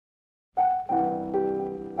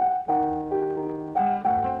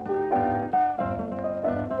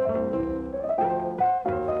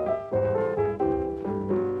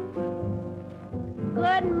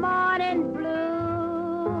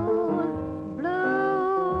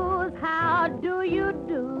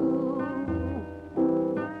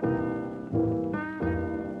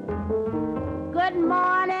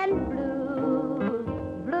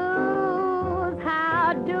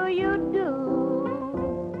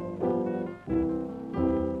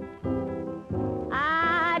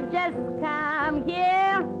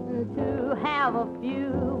have a few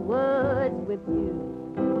words with you.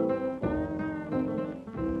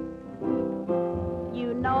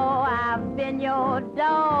 You know I've been your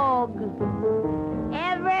dog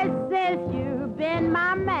ever since you've been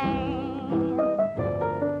my man.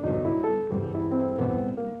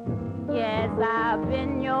 Yes, I've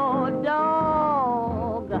been your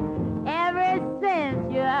dog ever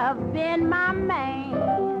since you have been my man.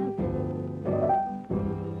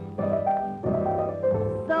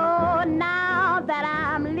 So now that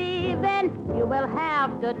I'm leaving, you will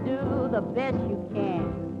have to do the best you can.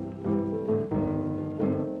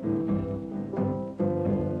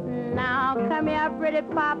 Now come here, pretty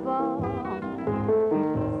papa.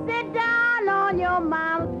 Sit down on your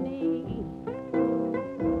mama's knee.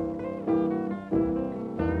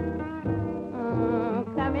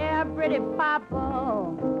 Come here, pretty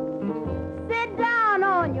papa. Sit down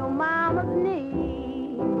on your mama's knee.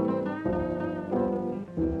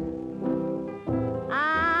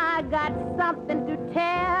 I got something to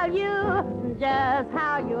tell you, just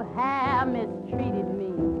how you have mistreated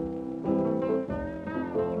me.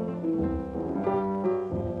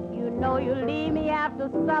 You know you leave me after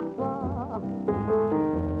supper,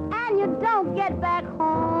 and you don't get back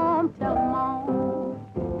home till morn.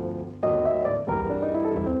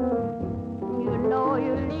 You know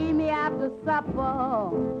you leave me after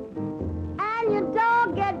supper, and you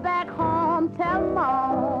don't get back home till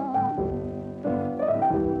morn.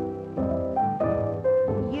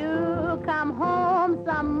 You come home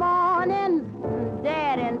some morning,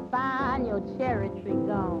 dead, and find your cherry tree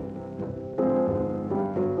gone.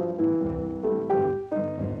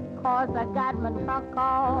 'Cause I got my trunk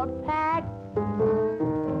all packed,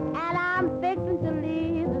 and I'm fixing to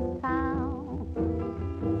leave this town.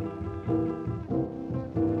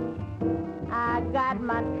 I got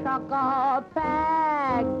my trunk all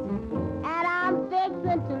packed, and I'm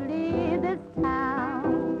fixing to leave this town.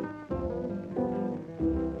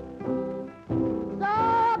 So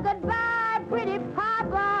goodbye, pretty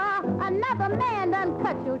papa. Another man done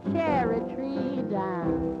cut your cherry tree down.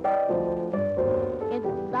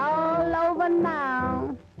 It's all over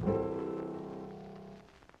now.